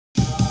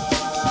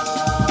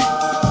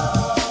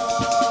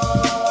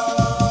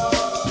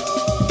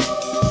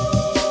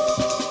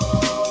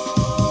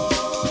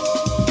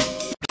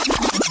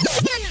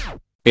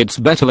It's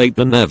better late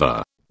than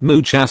never.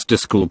 Muchas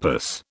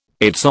disculpas.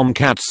 It's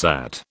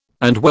Omcatsat.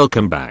 And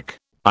welcome back.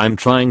 I'm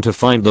trying to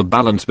find the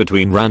balance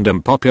between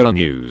random popular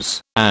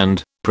news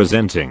and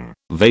presenting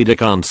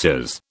Vedic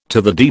answers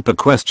to the deeper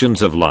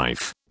questions of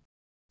life.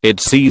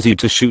 It's easy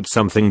to shoot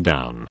something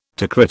down,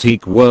 to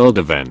critique world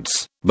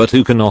events, but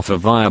who can offer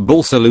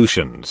viable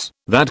solutions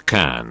that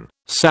can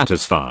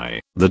satisfy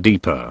the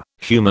deeper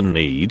human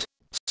need?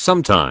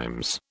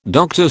 Sometimes,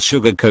 doctors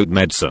sugarcoat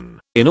medicine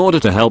in order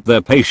to help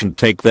their patient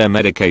take their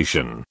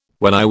medication.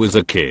 When I was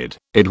a kid,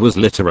 it was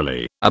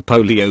literally a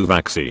polio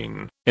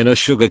vaccine in a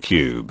sugar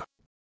cube.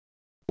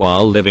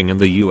 While living in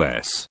the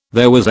US,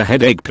 there was a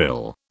headache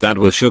pill that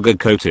was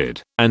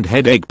sugar-coated, and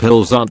headache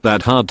pills aren't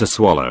that hard to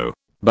swallow.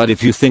 But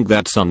if you think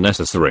that's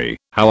unnecessary,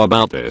 how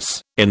about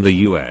this? In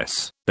the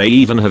US, they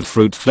even have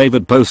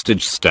fruit-flavored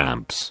postage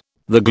stamps.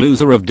 The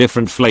glues are of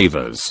different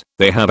flavors.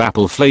 They have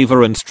apple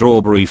flavor and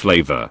strawberry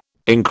flavor.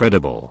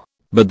 Incredible.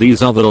 But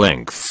these are the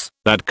lengths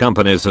that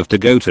companies have to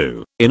go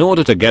to in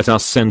order to get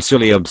us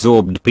sensually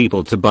absorbed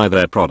people to buy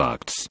their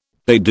products.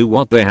 They do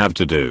what they have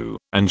to do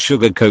and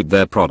sugarcoat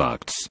their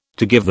products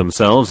to give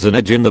themselves an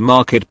edge in the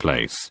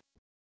marketplace.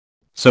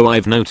 So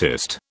I've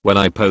noticed, when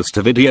I post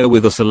a video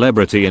with a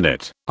celebrity in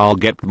it, I'll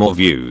get more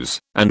views,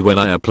 and when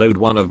I upload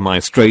one of my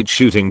straight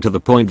shooting to the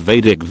point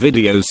Vedic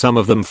videos, some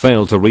of them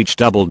fail to reach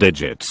double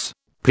digits.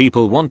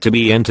 People want to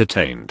be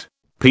entertained.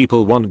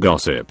 People want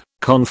gossip,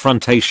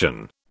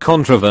 confrontation,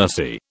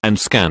 controversy, and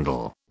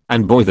scandal.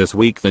 And boy, this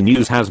week the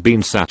news has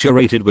been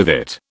saturated with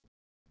it.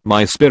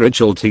 My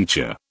spiritual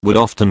teacher would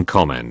often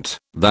comment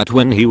that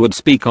when he would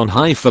speak on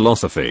high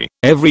philosophy,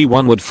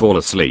 everyone would fall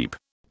asleep.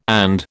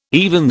 And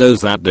even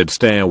those that did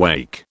stay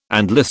awake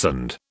and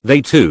listened,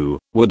 they too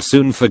would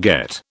soon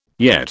forget.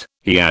 Yet,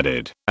 he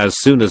added, as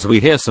soon as we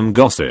hear some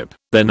gossip,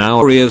 then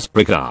our ears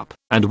prick up,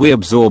 and we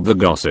absorb the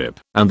gossip,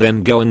 and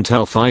then go and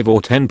tell 5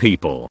 or 10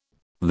 people.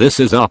 This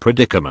is our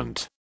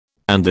predicament.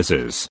 And this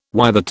is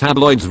why the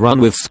tabloids run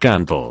with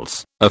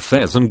scandals,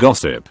 affairs and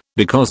gossip,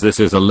 because this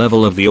is a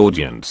level of the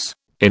audience.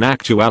 In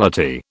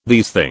actuality,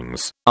 these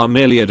things are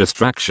merely a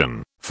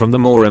distraction from the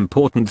more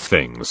important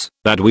things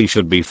that we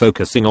should be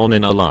focusing on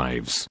in our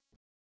lives.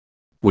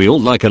 We all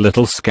like a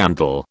little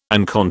scandal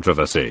and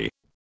controversy.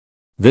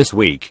 This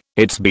week,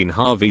 it's been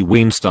Harvey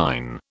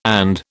Weinstein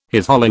and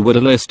his Hollywood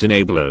list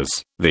enablers,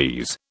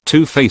 these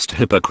two-faced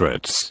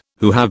hypocrites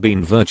who have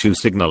been virtue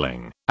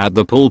signaling at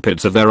the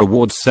pulpits of their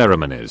awards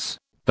ceremonies.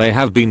 They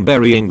have been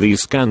burying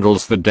these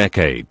scandals for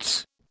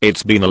decades.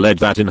 It's been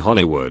alleged that in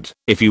Hollywood,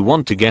 if you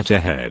want to get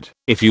ahead,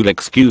 if you'll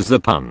excuse the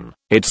pun,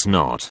 it's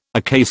not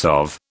a case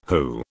of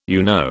who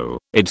you know,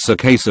 it's a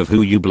case of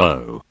who you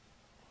blow.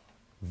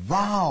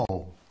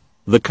 Wow.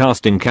 The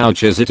casting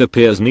couches, it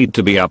appears, need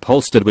to be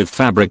upholstered with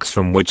fabrics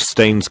from which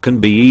stains can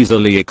be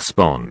easily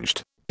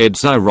expunged.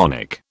 It's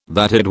ironic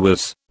that it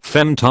was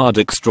femtard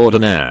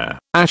extraordinaire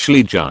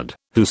Ashley Judd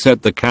who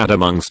set the cat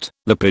amongst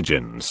the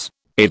pigeons.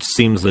 It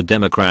seems the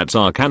Democrats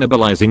are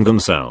cannibalizing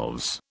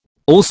themselves.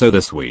 Also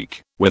this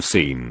week, we've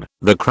seen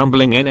the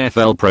crumbling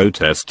NFL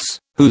protests,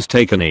 whose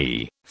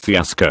take-a-knee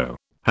fiasco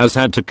has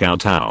had to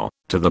kowtow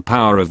to the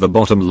power of the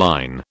bottom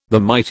line, the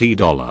mighty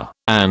dollar,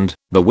 and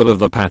the will of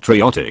the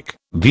patriotic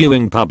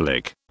viewing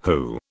public,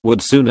 who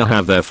would sooner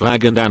have their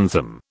flag and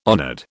anthem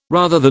honored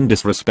rather than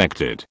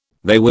disrespected.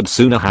 They would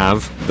sooner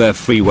have their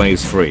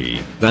freeways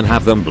free than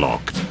have them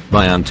blocked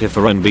by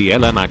Antifa and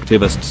BLM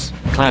activists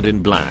clad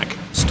in black,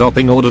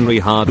 stopping ordinary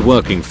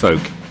hard-working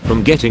folk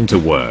from getting to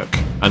work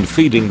and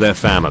feeding their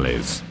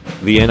families.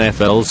 The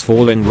NFL's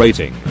falling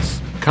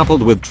ratings,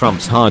 coupled with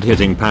Trump's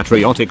hard-hitting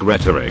patriotic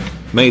rhetoric,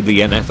 made the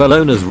NFL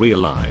owners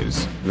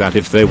realize that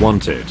if they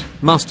wanted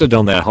mustard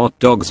on their hot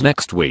dogs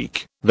next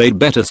week, they'd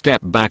better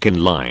step back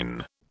in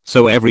line.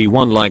 So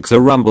everyone likes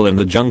a rumble in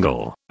the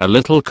jungle, a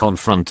little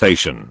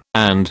confrontation,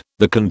 and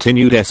the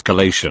continued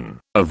escalation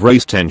of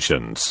race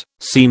tensions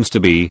seems to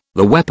be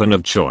the weapon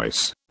of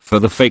choice for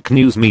the fake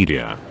news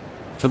media.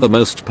 For the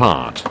most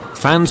part,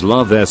 fans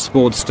love their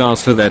sports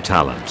stars for their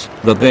talent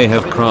that they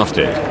have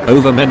crafted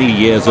over many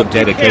years of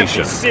dedication.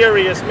 You can't be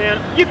serious,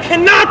 man. You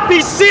cannot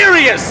be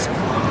serious!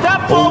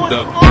 That ball was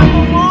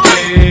up.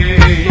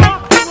 Hey,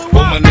 all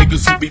my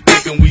niggas who be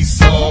thinking we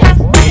soft,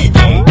 we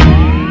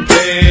don't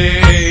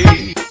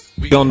play.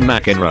 John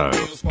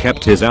McEnroe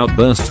kept his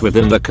outbursts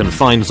within the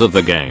confines of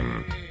the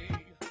game.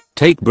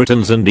 Take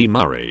Britain's Andy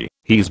Murray.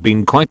 He's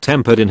been quite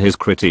tempered in his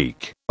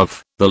critique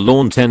of the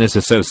Lawn Tennis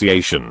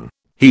Association.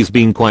 He's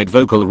been quite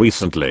vocal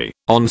recently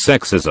on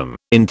sexism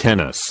in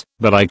tennis,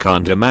 but I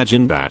can't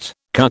imagine that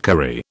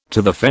cuckery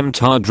to the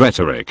femtard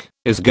rhetoric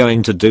is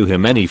going to do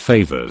him any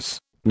favors.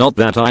 Not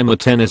that I'm a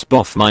tennis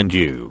buff, mind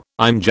you,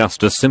 I'm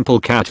just a simple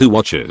cat who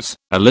watches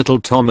a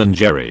little Tom and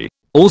Jerry.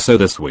 Also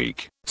this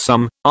week,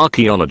 some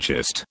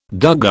archaeologist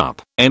dug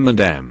up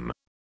Eminem,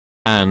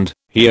 and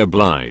he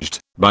obliged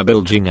by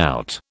bilging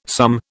out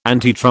some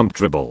anti-Trump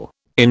dribble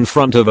in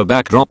front of a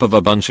backdrop of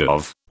a bunch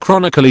of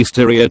chronically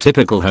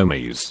stereotypical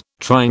homies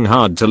trying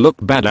hard to look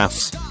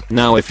badass.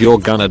 Now if you're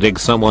gonna dig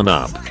someone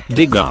up,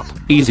 dig up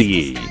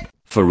Eazy-E.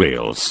 For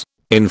reals.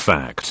 In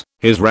fact,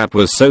 His rap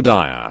was so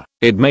dire,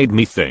 it made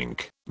me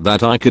think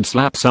that I could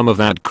slap some of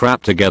that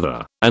crap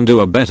together and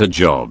do a better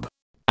job.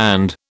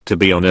 And, to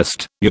be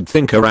honest, you'd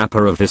think a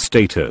rapper of his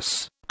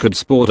status could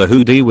sport a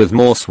hoodie with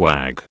more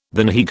swag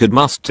than he could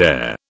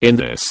muster in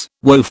this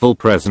woeful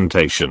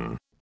presentation.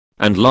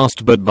 And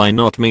last but by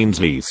no means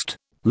least,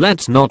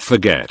 let's not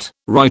forget,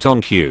 right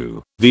on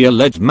cue, the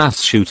alleged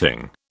mass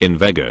shooting in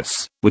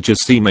Vegas, which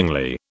is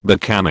seemingly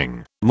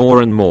becoming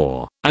more and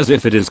more as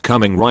if it is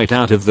coming right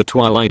out of the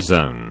Twilight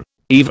Zone.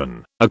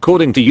 Even,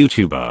 according to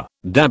YouTuber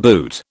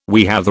Daboot,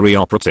 we have the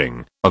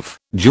reoperating of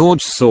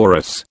George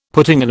Soros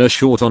putting in a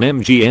short on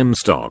MGM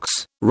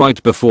stocks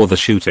right before the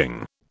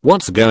shooting.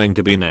 What's going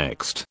to be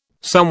next?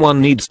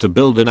 Someone needs to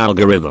build an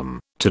algorithm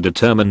to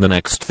determine the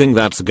next thing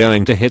that's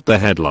going to hit the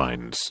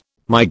headlines.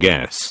 My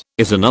guess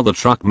is another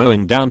truck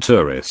mowing down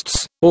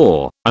tourists,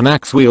 or an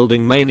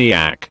axe-wielding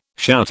maniac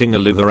shouting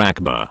Allahu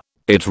Akbar.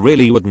 It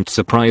really wouldn't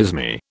surprise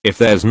me if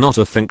there's not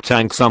a think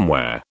tank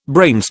somewhere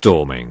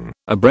brainstorming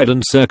a bread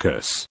and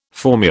circus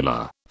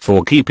formula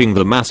for keeping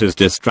the masses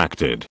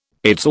distracted.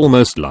 It's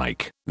almost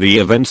like the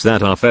events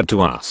that are fed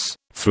to us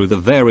through the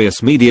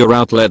various media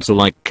outlets are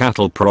like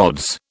cattle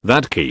prods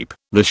that keep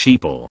the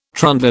sheeple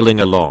trundling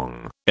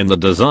along in the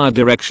desired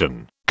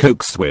direction,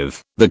 coaxed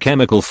with the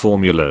chemical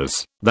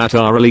formulas that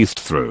are released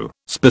through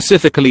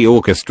specifically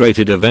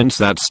orchestrated events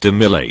that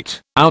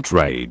stimulate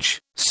outrage,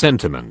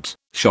 sentiment,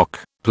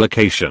 shock,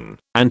 placation,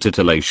 and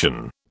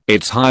titillation.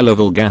 It's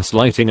high-level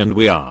gaslighting and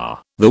we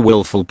are the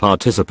willful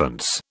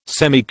participants,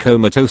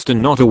 semi-comatose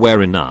and not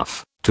aware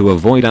enough to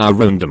avoid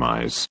our own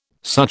demise.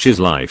 Such is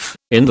life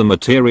in the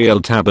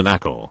material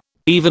tabernacle.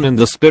 Even in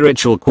the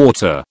spiritual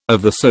quarter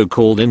of the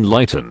so-called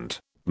enlightened,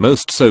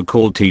 most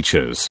so-called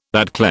teachers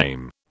that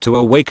claim to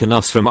awaken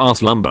us from our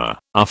slumber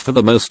are for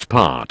the most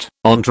part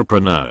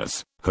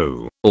entrepreneurs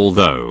who,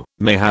 although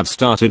may have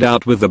started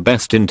out with the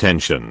best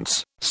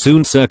intentions,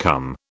 soon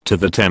succumb to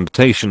the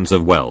temptations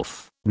of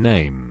wealth,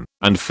 name,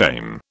 and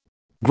fame.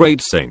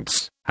 Great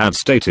saints have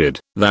stated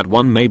that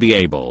one may be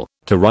able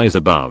to rise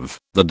above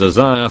the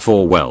desire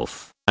for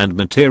wealth and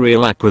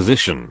material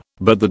acquisition,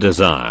 but the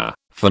desire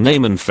for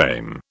name and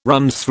fame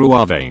runs through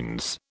our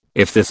veins.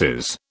 If this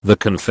is the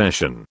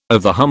confession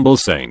of the humble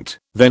saint,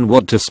 then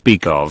what to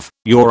speak of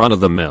your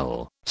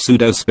run-of-the-mill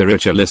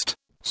pseudo-spiritualist?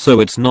 So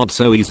it's not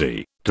so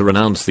easy to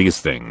renounce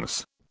these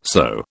things.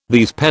 So,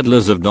 these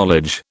peddlers of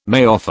knowledge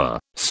may offer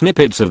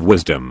snippets of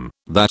wisdom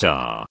that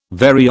are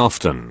very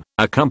often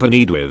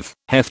accompanied with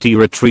hefty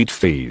retreat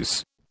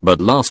fees,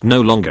 but last no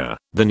longer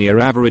than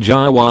your average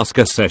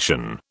ayahuasca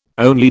session,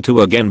 only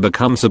to again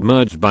become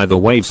submerged by the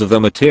waves of the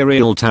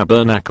material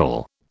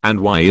tabernacle. And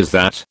why is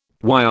that?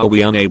 Why are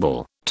we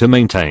unable to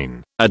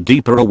maintain a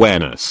deeper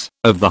awareness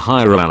of the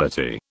higher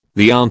reality?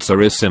 The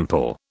answer is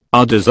simple.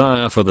 Our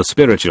desire for the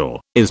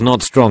spiritual is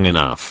not strong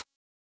enough.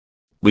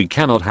 We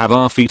cannot have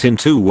our feet in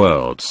two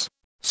worlds.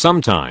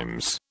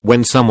 Sometimes,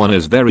 when someone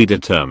is very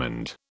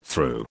determined,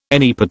 through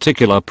any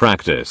particular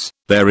practice,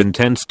 their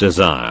intense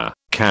desire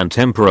can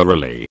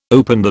temporarily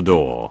open the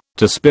door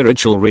to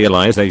spiritual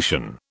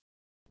realization.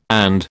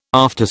 And,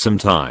 after some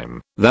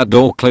time, that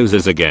door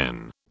closes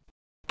again.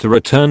 To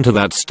return to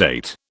that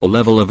state or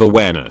level of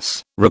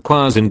awareness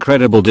requires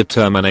incredible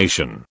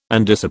determination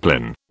and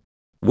discipline.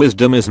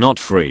 Wisdom is not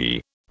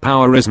free.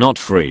 Power is not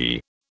free.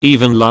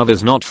 Even love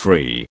is not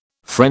free.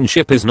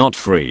 Friendship is not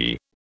free.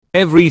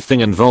 Everything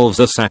involves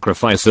a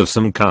sacrifice of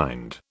some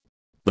kind.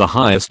 The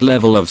highest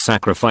level of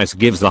sacrifice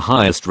gives the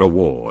highest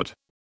reward.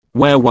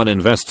 Where one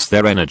invests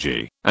their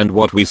energy and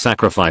what we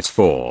sacrifice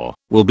for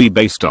will be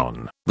based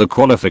on the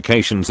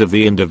qualifications of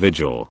the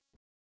individual.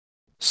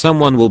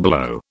 Someone will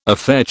blow a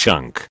fair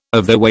chunk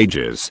of their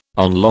wages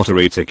on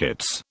lottery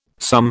tickets.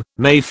 Some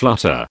may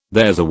flutter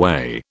theirs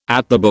away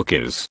at the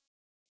bookies.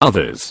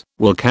 Others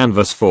will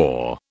canvass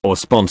for or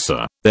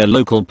sponsor their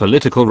local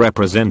political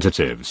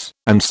representatives,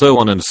 and so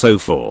on and so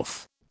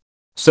forth.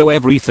 So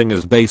everything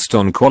is based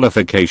on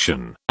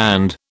qualification,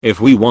 and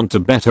if we want to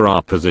better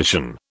our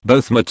position,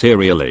 both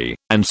materially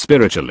and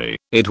spiritually,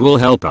 it will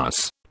help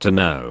us to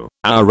know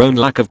our own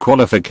lack of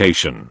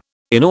qualification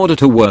in order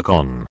to work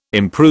on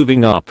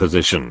improving our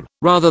position,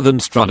 rather than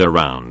strut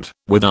around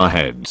with our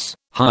heads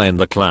high in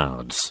the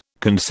clouds,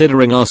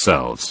 considering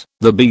ourselves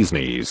the bee's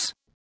knees.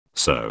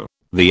 So,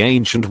 the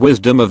ancient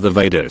wisdom of the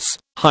Vedas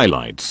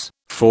highlights,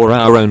 for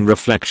our own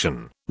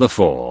reflection, the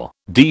 4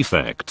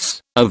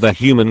 defects of the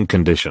human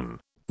condition.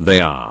 They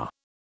are: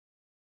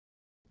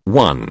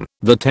 1.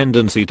 The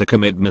tendency to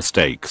commit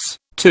mistakes.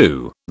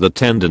 2. The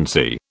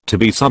tendency to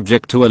be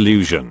subject to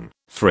illusion.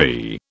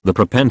 3. The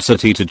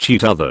propensity to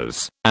cheat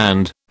others.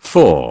 And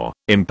 4.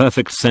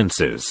 Imperfect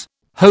senses.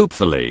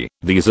 Hopefully,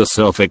 these are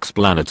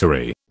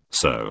self-explanatory.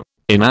 So,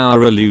 in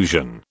our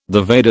illusion,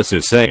 the Vedas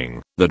is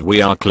saying that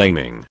we are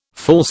claiming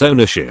false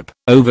ownership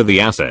over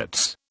the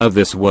assets of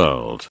this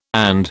world,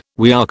 and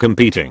we are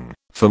competing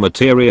for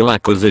material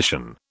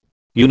acquisition.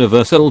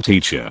 Universal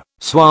teacher,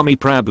 Swami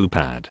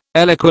Prabhupada,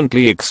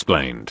 eloquently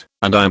explained,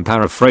 and I'm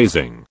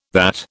paraphrasing,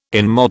 that,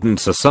 in modern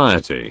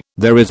society,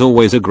 there is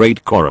always a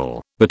great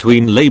quarrel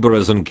between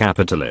laborers and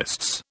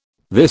capitalists.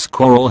 This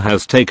quarrel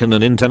has taken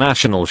an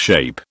international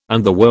shape,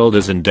 and the world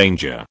is in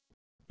danger.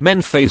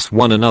 Men face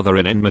one another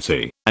in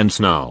enmity and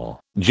snarl,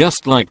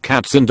 just like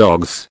cats and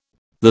dogs.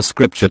 The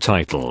scripture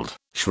titled,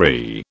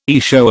 Shri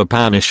Isho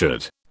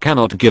Upanishad,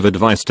 cannot give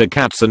advice to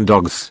cats and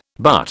dogs,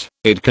 but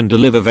it can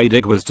deliver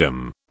Vedic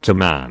wisdom to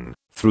man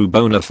through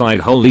bona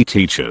fide holy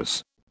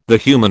teachers. The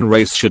human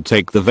race should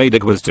take the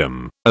Vedic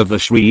wisdom of the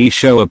Shri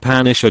Isho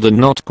Upanishad and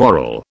not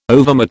quarrel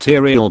over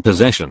material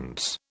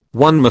possessions.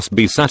 One must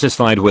be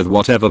satisfied with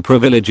whatever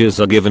privileges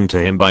are given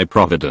to him by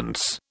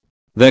providence.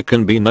 There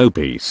can be no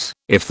peace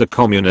if the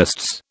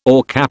communists,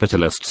 or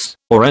capitalists,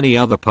 or any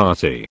other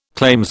party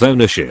claims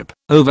ownership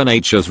over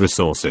nature's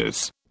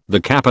resources.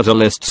 The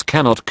capitalists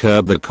cannot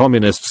curb the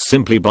communists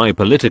simply by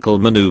political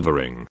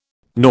maneuvering.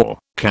 Nor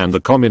can the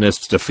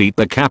communists defeat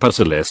the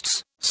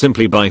capitalists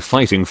simply by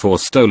fighting for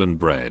stolen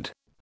bread.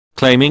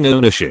 Claiming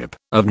ownership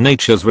of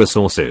nature's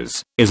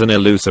resources is an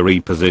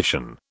illusory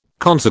position.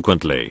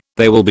 Consequently,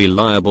 they will be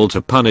liable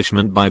to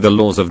punishment by the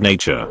laws of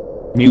nature.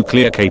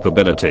 Nuclear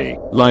capability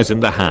lies in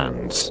the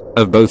hands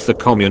of both the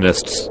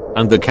communists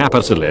and the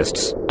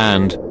capitalists,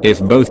 and if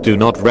both do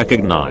not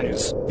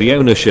recognize the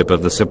ownership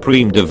of the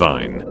supreme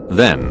divine,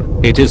 then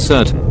it is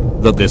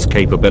certain that this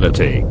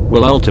capability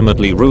will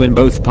ultimately ruin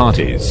both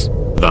parties.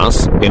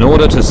 Thus, in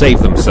order to save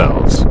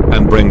themselves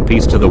and bring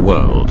peace to the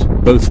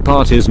world, both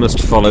parties must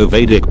follow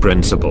Vedic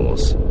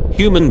principles.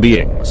 Human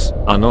beings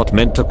are not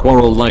meant to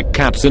quarrel like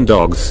cats and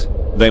dogs.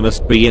 They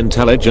must be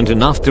intelligent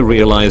enough to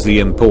realize the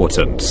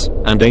importance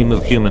and aim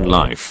of human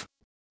life.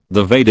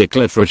 The Vedic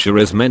literature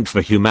is meant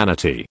for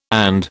humanity,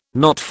 and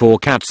not for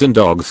cats and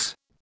dogs.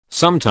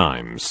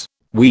 Sometimes,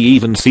 we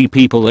even see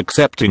people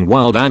accepting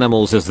wild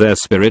animals as their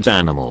spirit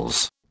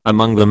animals.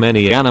 Among the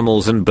many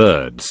animals and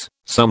birds,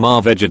 some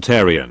are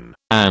vegetarian,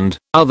 and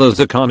others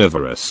are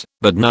carnivorous,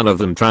 but none of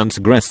them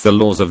transgress the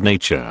laws of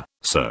nature.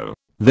 So,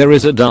 there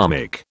is a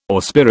dharmic,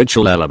 or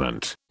spiritual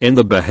element, in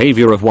the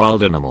behavior of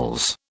wild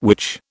animals,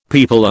 which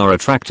people are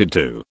attracted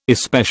to,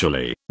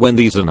 especially when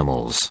these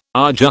animals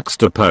are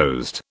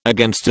juxtaposed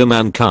against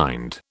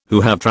mankind,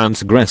 who have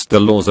transgressed the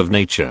laws of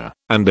nature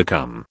and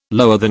become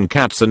lower than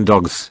cats and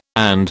dogs,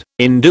 and,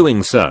 in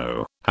doing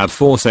so, have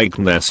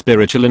forsaken their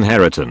spiritual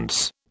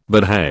inheritance.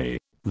 But hey,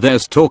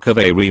 there's talk of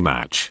a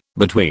rematch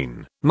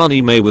between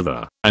Money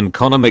Mayweather and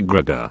Conor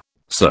McGregor.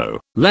 So,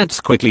 let's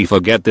quickly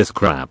forget this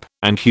crap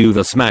and cue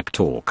the smack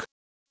talk.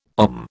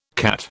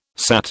 Cat,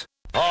 sat.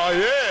 Oh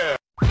yeah!